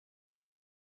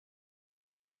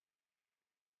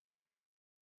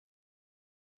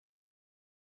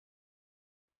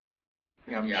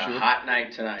I'm Yeah, sure. hot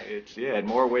night tonight. It's, yeah, in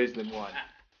more ways than one.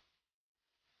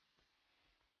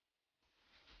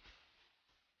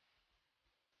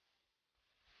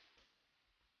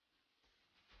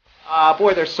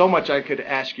 Boy, there's so much I could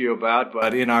ask you about,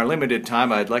 but in our limited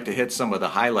time, I'd like to hit some of the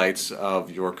highlights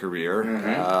of your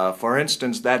career. For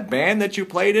instance, that band that you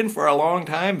played in for a long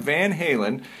time, Van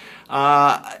Halen.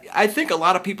 I think a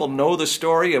lot of people know the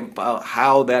story about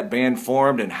how that band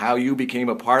formed and how you became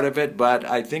a part of it, but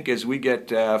I think as we get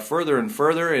further and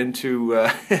further into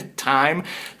time,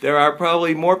 there are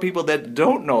probably more people that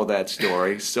don't know that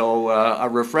story. So a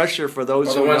refresher for those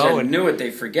Well, who the ones know. that knew it,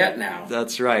 they forget now.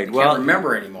 That's right. They Well, can't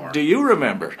remember anymore. do you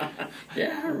remember?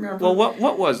 Yeah, I remember. Well,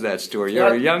 what was that story?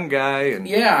 You're a young guy, and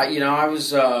Yeah, you know, I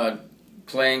was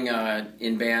playing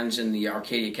in bands in the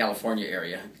Arcadia, California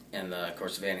area, and of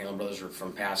course the Van Halen brothers were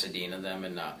from Pasadena.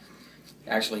 And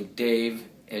actually Dave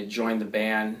had joined the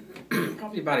band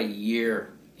probably about a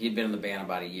year. He'd been in the band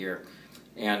about a year,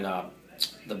 and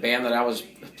the band that I was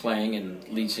playing and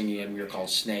lead singing in, we were called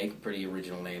Snake, pretty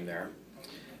original name there.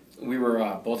 We were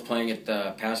both playing at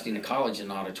Pasadena College in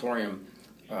the auditorium.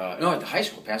 No, at the high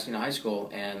school, Pasadena High School,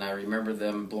 and I remember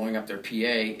them blowing up their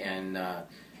PA, and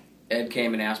Ed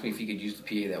came and asked me if he could use the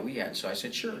PA that we had, so I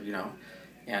said sure, you know.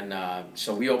 And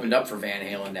so we opened up for Van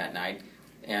Halen that night,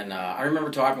 and I remember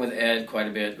talking with Ed quite a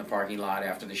bit in the parking lot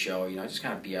after the show, you know, just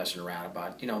kind of BSing around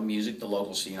about, you know, music, the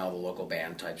local scene, all the local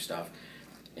band type stuff.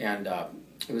 And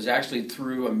it was actually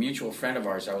through a mutual friend of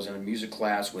ours. I was in a music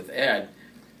class with Ed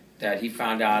that he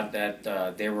found out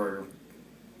that they were,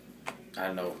 I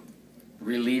don't know,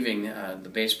 relieving the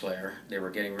bass player. They were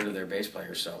getting rid of their bass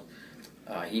player, so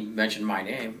he mentioned my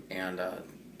name, and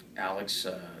Alex,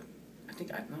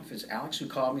 I don't know if it's Alex who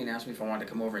called me and asked me if I wanted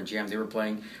to come over and jam. They were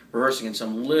rehearsing in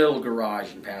some little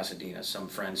garage in Pasadena, some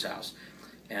friend's house,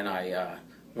 and I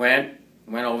went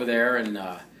over there, and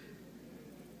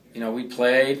you know, we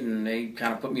played, and they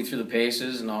kind of put me through the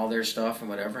paces and all their stuff and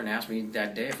whatever, and asked me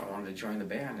that day if I wanted to join the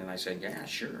band, and I said, yeah,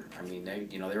 sure. I mean,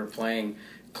 they were playing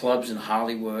clubs in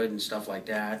Hollywood and stuff like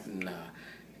that, and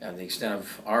the extent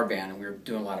of our band, and we were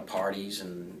doing a lot of parties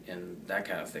and that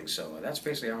kind of thing. So that's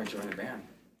basically how I joined the band.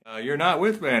 you're not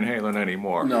with Van Halen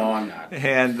anymore. No, I'm not.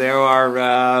 And there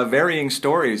are varying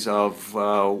stories of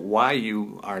why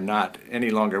you are not any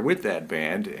longer with that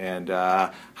band. And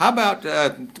how about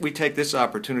we take this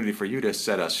opportunity for you to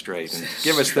set us straight and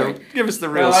give us the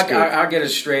real well, scoop. I'll get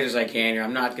as straight as I can here.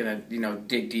 I'm not gonna, you know,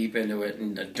 dig deep into it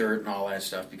and the dirt and all that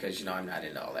stuff, because, you know, I'm not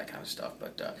into all that kind of stuff.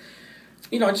 But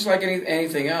you know, just like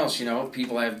anything else, you know,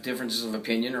 people have differences of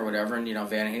opinion or whatever, and, you know,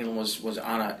 Van Halen was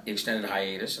on an extended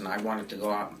hiatus, and I wanted to go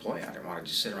out and play. I didn't want to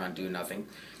just sit around and do nothing.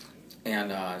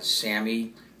 And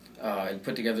Sammy had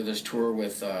put together this tour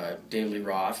with Dave Lee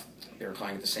Roth. They were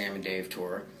calling it the Sam and Dave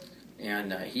tour.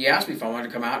 And he asked me if I wanted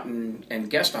to come out and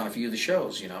guest on a few of the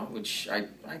shows, you know, which I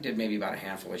did maybe about a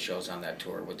handful of shows on that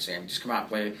tour with Sam. Just come out and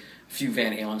play a few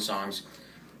Van Halen songs.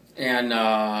 And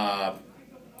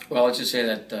well, let's just say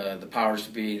that the powers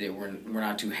to be, they were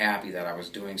not too happy that I was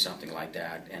doing something like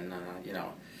that, and you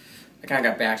know, I kind of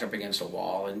got backed up against a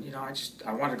wall, and, you know,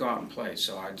 I wanted to go out and play,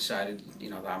 so I decided, you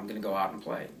know, that I'm going to go out and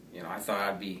play. You know, I thought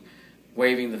I'd be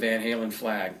waving the Van Halen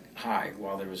flag high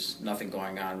while there was nothing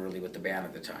going on really with the band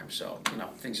at the time. So, you know,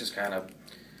 things just kind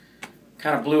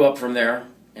of blew up from there,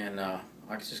 and I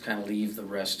could just kind of leave the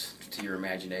rest to your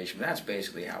imagination. But that's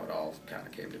basically how it all kind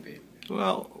of came to be.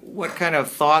 Well, what kind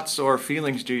of thoughts or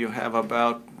feelings do you have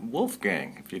about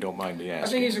Wolfgang, if you don't mind me asking?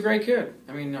 I think he's a great kid.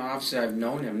 I mean, obviously I've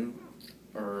known him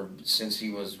since he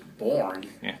was born.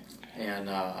 Yeah.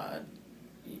 And,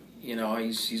 you know,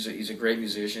 he's a great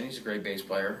musician. He's a great bass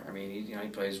player. I mean, he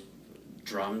plays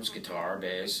drums, guitar,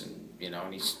 bass, and, you know,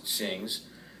 and he sings.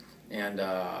 And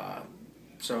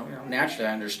so, you know, naturally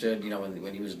I understood, you know,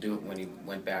 when he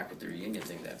went back with the reunion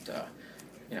thing, that,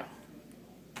 you know,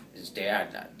 his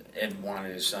dad, Ed,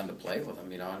 wanted his son to play with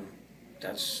him, you know, and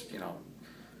that's, you know,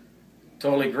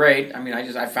 totally great. I mean,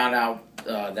 I found out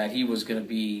that he was going to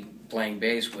be playing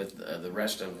bass with the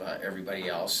rest of everybody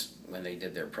else when they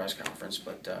did their press conference.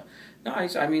 But no,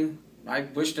 I mean, I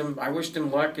wished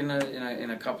him luck in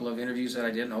a couple of interviews that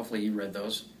I did, and hopefully he read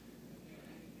those.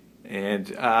 And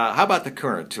how about the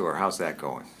current tour? How's that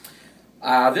going?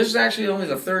 This is actually only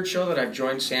the third show that I've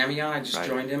joined Sammy on. I just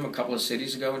joined him a couple of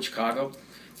cities ago in Chicago,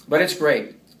 but it's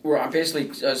great. I'm basically,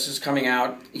 this is coming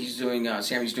out.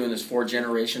 Sammy's doing this 4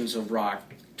 Generations of Rock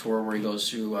tour where he goes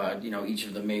through, you know, each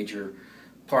of the major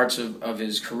parts of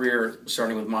his career,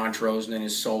 starting with Montrose and then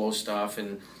his solo stuff,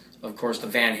 and of course the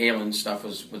Van Halen stuff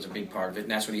was a big part of it,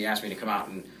 and that's what he asked me to come out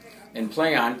and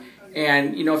play on.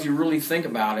 And, you know, if you really think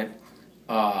about it,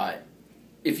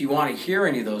 if you want to hear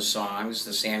any of those songs,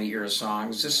 the Sammy era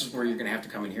songs, this is where you're going to have to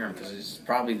come and hear them, because it's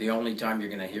probably the only time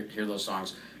you're going to hear those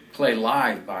songs played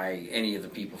live by any of the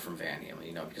people from Van Halen,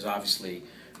 you know, because obviously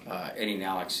Eddie and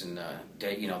Alex and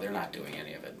Dave, you know, they're not doing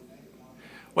any of it.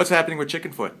 What's happening with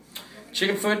Chickenfoot?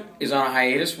 Chickenfoot is on a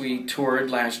hiatus. We toured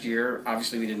last year.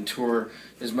 Obviously, we didn't tour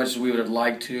as much as we would have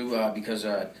liked to because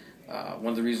one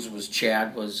of the reasons was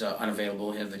Chad was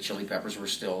unavailable. The Chili Peppers were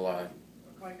still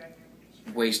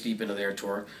waist deep into their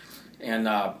tour, and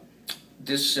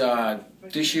this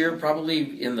year,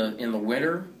 probably in the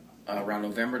winter, around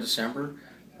November, December,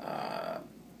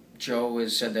 Joe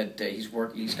has said that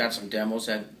he's got some demos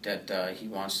that he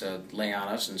wants to lay on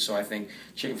us, and so I think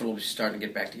Chickenfoot will be starting to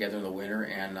get back together in the winter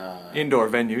and indoor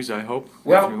venues, I hope.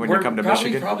 Well, when you come to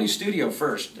Michigan, probably studio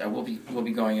first. We'll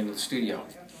be going into the studio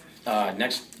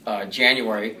next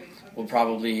January. We'll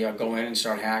probably go in and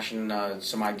start hashing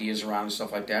some ideas around and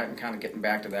stuff like that, and kind of getting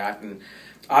back to that. And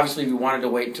obviously, we wanted to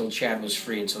wait until Chad was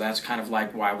free, and so that's kind of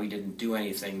like why we didn't do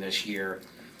anything this year,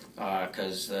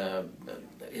 because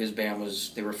his band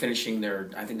they were finishing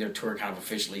I think their tour kind of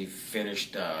officially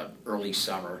finished early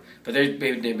summer, but they've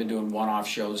been doing one-off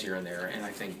shows here and there, and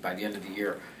I think by the end of the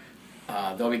year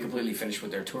they'll be completely finished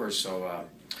with their tours. So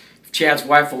if Chad's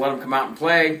wife will let them come out and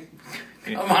play,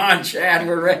 come on, Chad,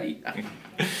 we're ready.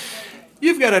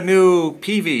 You've got a new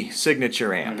Peavey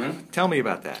signature amp. Mm-hmm. Tell me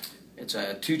about that. It's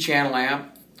a 2-channel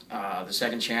amp. The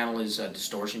second channel is a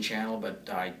distortion channel, but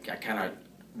I kind of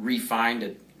refined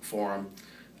it for him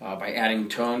by adding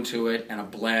tone to it and a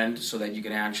blend so that you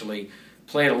can actually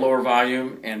play at a lower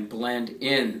volume and blend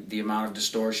in the amount of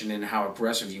distortion and how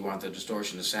aggressive you want the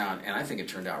distortion to sound. And I think it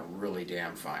turned out really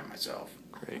damn fine myself.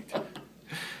 Great.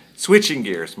 Switching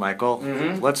gears, Michael.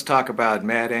 Mm-hmm. Let's talk about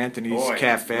Mad Anthony's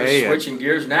Cafe. We're switching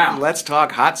gears now. Let's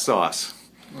talk hot sauce,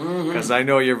 because I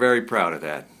know you're very proud of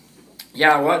that.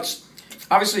 Yeah, well,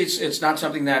 obviously it's not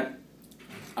something that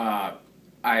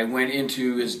I went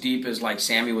into as deep as like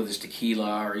Sammy with his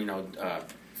tequila or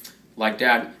like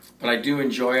that. But I do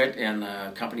enjoy it, and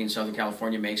a company in Southern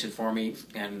California makes it for me.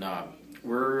 And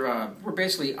we're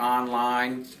basically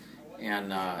online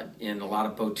and in a lot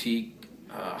of boutique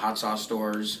hot sauce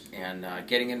stores, and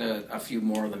getting into a few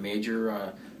more of the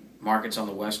major markets on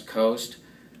the West Coast.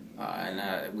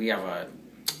 And we have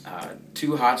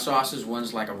 2 hot sauces.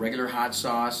 One's like a regular hot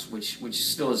sauce, which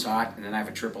still is hot, and then I have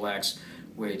a XXX,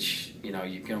 which you're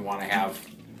going to want to have.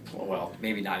 Well,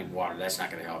 maybe not even water. That's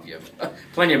not going to help you.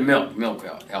 Plenty of milk. Milk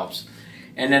helps.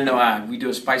 And then we do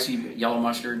a spicy yellow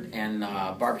mustard and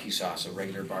barbecue sauce, a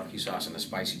regular barbecue sauce and a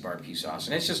spicy barbecue sauce.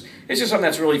 And it's just something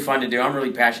that's really fun to do. I'm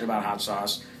really passionate about hot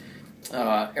sauce.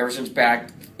 Ever since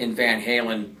back in Van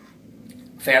Halen,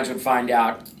 fans would find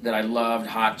out that I loved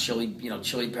hot chili,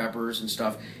 chili peppers and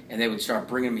stuff, and they would start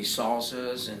bringing me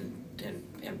salsas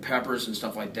and peppers and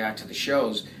stuff like that to the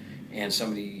shows. And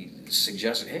somebody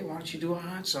suggested, hey, why don't you do a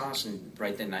hot sauce? And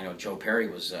right then I know Joe Perry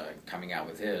was coming out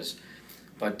with his.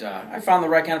 But I found the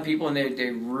right kind of people, and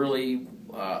they really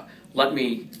let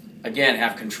me, again,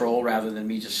 have control rather than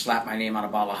me just slap my name on a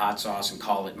bottle of hot sauce and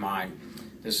call it mine.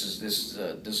 This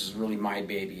is really my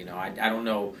baby. I don't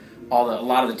know a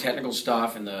lot of the technical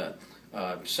stuff and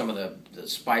some of the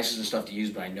spices and stuff to use,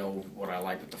 but I know what I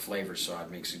like with the flavors, so I'd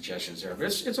make suggestions there. But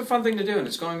it's a fun thing to do, and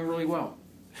it's going really well.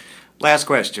 Last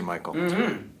question, Michael.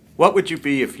 Mm-hmm. What would you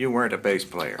be if you weren't a bass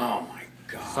player? Oh my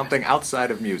God. Something outside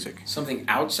of music. Something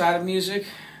outside of music?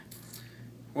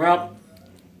 Well,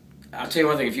 I'll tell you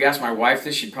one thing. If you ask my wife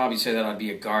this, she'd probably say that I'd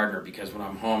be a gardener, because when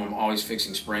I'm home, I'm always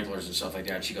fixing sprinklers and stuff like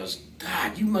that. She goes,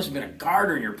 God, you must have been a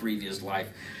gardener in your previous life.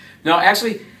 No,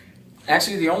 actually,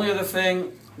 the only other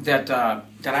thing that I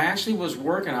actually was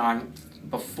working on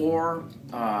before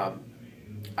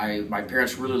my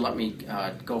parents really let me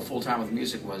go full time with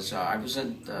music was I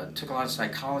took a lot of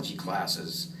psychology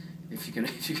classes, if you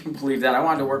can believe that. I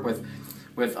wanted to work with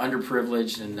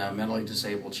underprivileged and mentally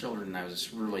disabled children, and I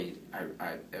was really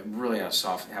I really have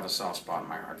a soft spot in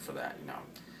my heart for that,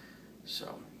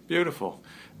 So beautiful.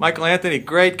 Michael Anthony,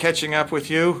 great catching up with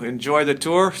you. Enjoy the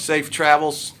tour. Safe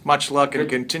travels. Much luck and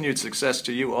continued success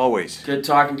to you always. Good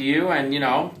talking to you, and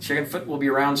Chickenfoot will be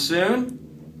around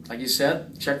soon. Like you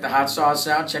said, check the hot sauce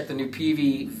out. Check the new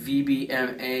Peavey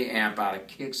VBMA amp out. It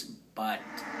kicks butt.